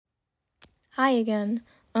Hi again.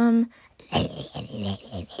 And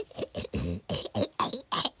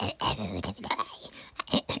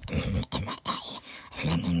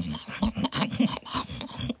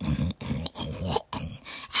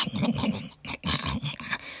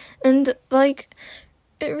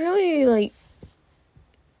it really,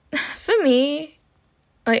 for me,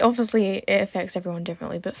 obviously it affects everyone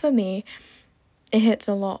differently, but for me, it hits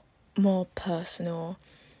a lot more personal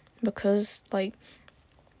because,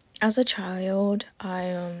 as a child,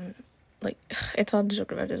 it's hard to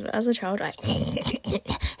talk about this, but as a child,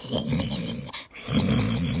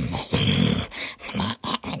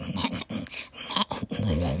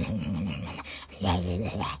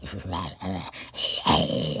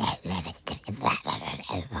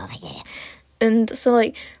 and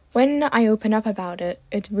so, when I open up about it,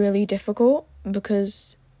 it's really difficult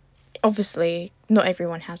because obviously not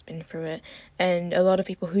everyone has been through it, and a lot of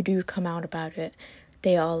people who do come out about it,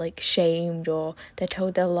 they are shamed or they're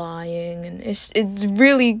told they're lying, and it's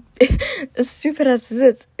really as stupid as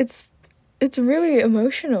it is, it's really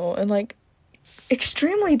emotional and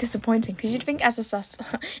extremely disappointing, because you'd think as a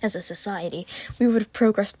society we would have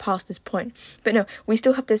progressed past this point, but no, we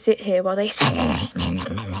still have to sit here while they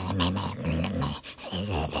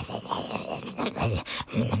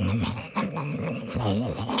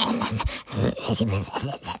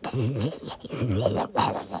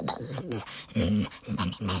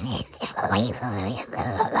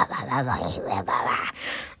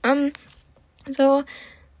so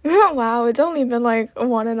wow, it's only been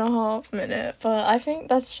 1.5 minutes, but I think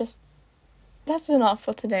that's enough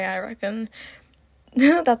for today, I reckon.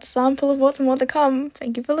 That's a sample of what's more to come.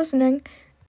 Thank you for listening.